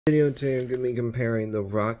Video today I'm going to be comparing the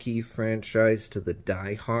Rocky franchise to the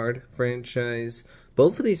Die Hard franchise.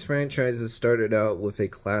 Both of these franchises started out with a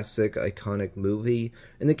classic, iconic movie.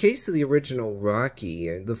 In the case of the original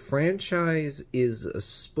Rocky, the franchise is a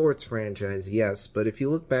sports franchise, yes, but if you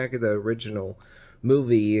look back at the original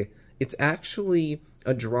movie, it's actually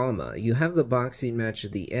a drama. You have the boxing match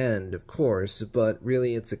at the end, of course, but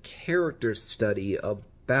really it's a character study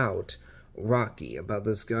about Rocky, about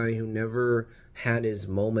this guy who never had his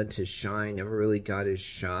moment to shine, never really got his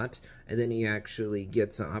shot, and then he actually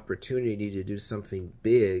gets an opportunity to do something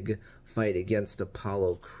big, fight against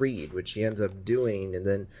Apollo Creed, which he ends up doing, and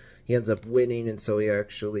then he ends up winning, and so he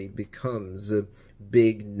actually becomes a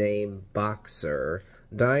big-name boxer.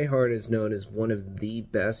 Die Hard is known as one of the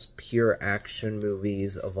best pure action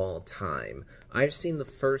movies of all time. I've seen the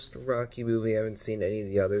first Rocky movie, I haven't seen any of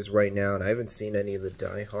the others right now, and I haven't seen any of the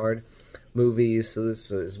Die Hard movies, so this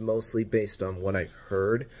is mostly based on what I've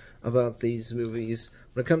heard about these movies.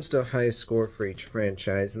 When it comes to highest score for each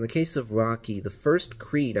franchise, in the case of Rocky, the first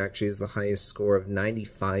Creed actually is the highest score of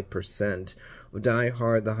 95%. With Die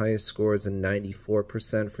Hard, the highest score is a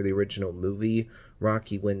 94% for the original movie.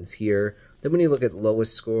 Rocky wins here. Then when you look at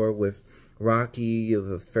lowest score with Rocky, you have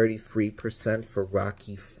a 33% for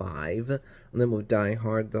Rocky 5. And then with Die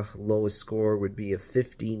Hard, the lowest score would be a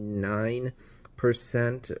 59%.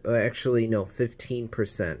 Actually, no,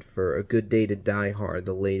 15% for A Good Day to Die Hard,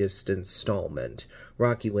 the latest installment.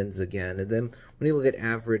 Rocky wins again. And then when you look at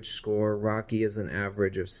average score, Rocky is an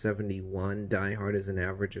average of 71, Die Hard is an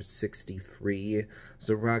average of 63,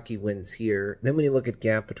 so Rocky wins here. Then when you look at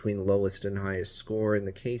gap between lowest and highest score, in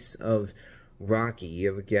the case of Rocky, you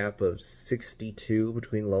have a gap of 62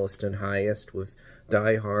 between lowest and highest. With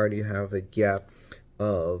Die Hard, you have a gap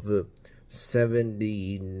of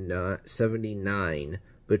 79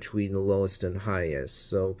 between the lowest and highest.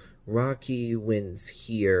 So Rocky wins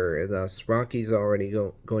here. Thus, Rocky's already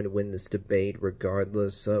going to win this debate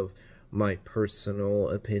regardless of my personal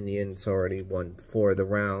opinion. It's already won 4 of the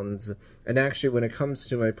rounds. And actually, when it comes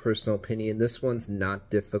to my personal opinion, this one's not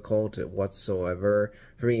difficult whatsoever.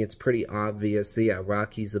 For me, it's pretty obvious. Yeah,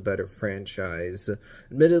 Rocky's a better franchise.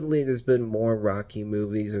 Admittedly, there's been more Rocky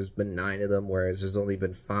movies. There's been 9 of them, whereas there's only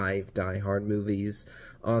been 5 Die Hard movies.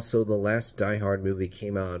 Also, the last Die Hard movie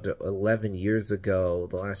came out 11 years ago.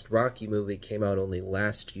 The last Rocky movie came out only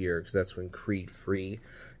last year, because that's when Creed 3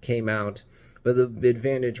 came out. But the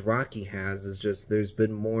advantage Rocky has is just there's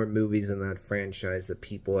been more movies in that franchise that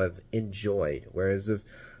people have enjoyed. Whereas if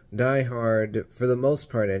Die Hard, for the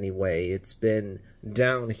most part anyway, it's been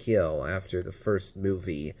downhill after the first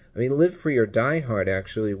movie. I mean, Live Free or Die Hard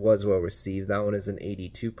actually was well received. That one is an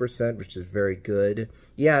 82%, which is very good.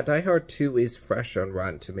 Yeah, Die Hard 2 is fresh on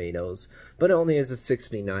Rotten Tomatoes, but it only has a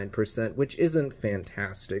 69%, which isn't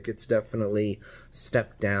fantastic. It's definitely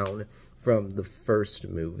stepped down from the first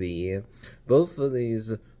movie. Both of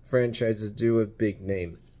these franchises do have big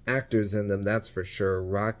name actors in them, that's for sure.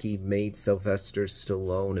 Rocky made Sylvester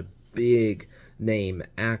Stallone a big name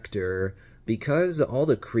actor. Because all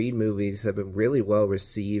the Creed movies have been really well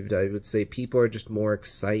received, I would say people are just more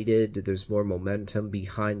excited. There's more momentum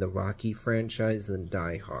behind the Rocky franchise than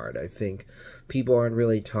Die Hard. I think people aren't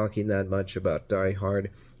really talking that much about Die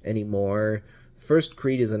Hard anymore. First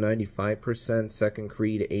Creed is a 95%, second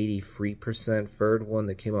Creed 83%, third one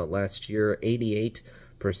that came out last year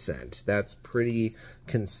 88%. That's pretty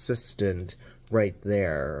consistent right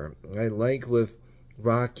there. I like with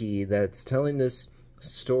Rocky that's telling this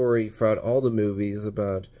story throughout all the movies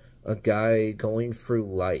about a guy going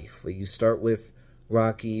through life. You start with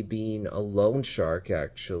Rocky being a loan shark,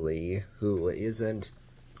 actually, who isn't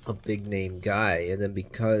a big name guy, and then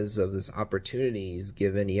because of this opportunity he's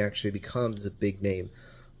given, he actually becomes a big name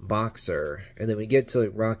boxer. And then we get to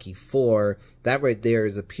Rocky 4, that right there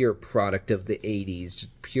is a pure product of the 80s,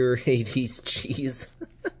 just pure 80s cheese.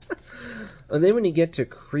 And then when you get to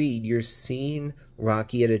Creed, you're seeing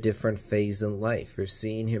Rocky at a different phase in life. You're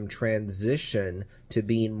seeing him transition to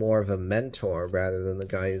being more of a mentor rather than the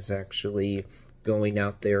guy who's actually going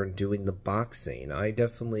out there and doing the boxing. I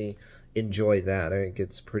definitely enjoy that. I think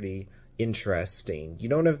it's pretty interesting. You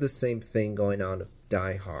don't have the same thing going on with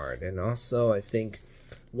Die Hard. And also, I think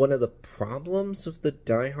one of the problems with the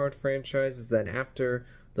Die Hard franchise is that after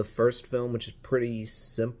the first film, which is pretty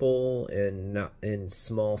simple and not in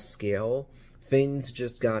small scale, things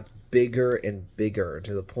just got bigger and bigger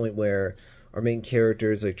to the point where our main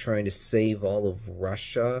characters are trying to save all of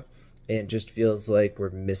Russia, and it just feels like we're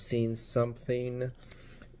missing something.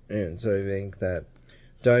 And so I think that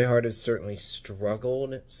Die Hard has certainly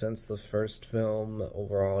struggled since the first film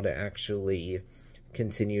overall to actually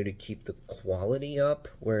continue to keep the quality up,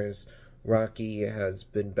 whereas Rocky has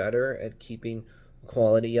been better at keeping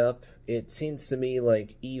quality up. It seems to me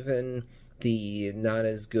like even the not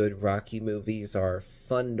as good Rocky movies are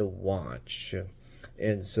fun to watch.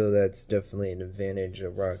 And so that's definitely an advantage that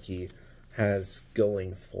Rocky has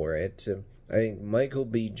going for it. I think Michael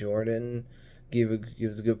B. Jordan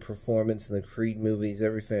gives a good performance in the Creed movies.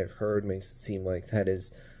 Everything I've heard makes it seem like that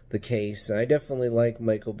is the case. I definitely like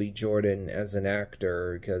Michael B. Jordan as an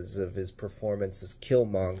actor because of his performance as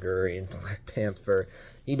Killmonger in Black Panther.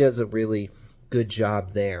 He does a really good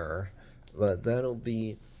job there. But that'll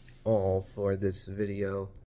be all for this video.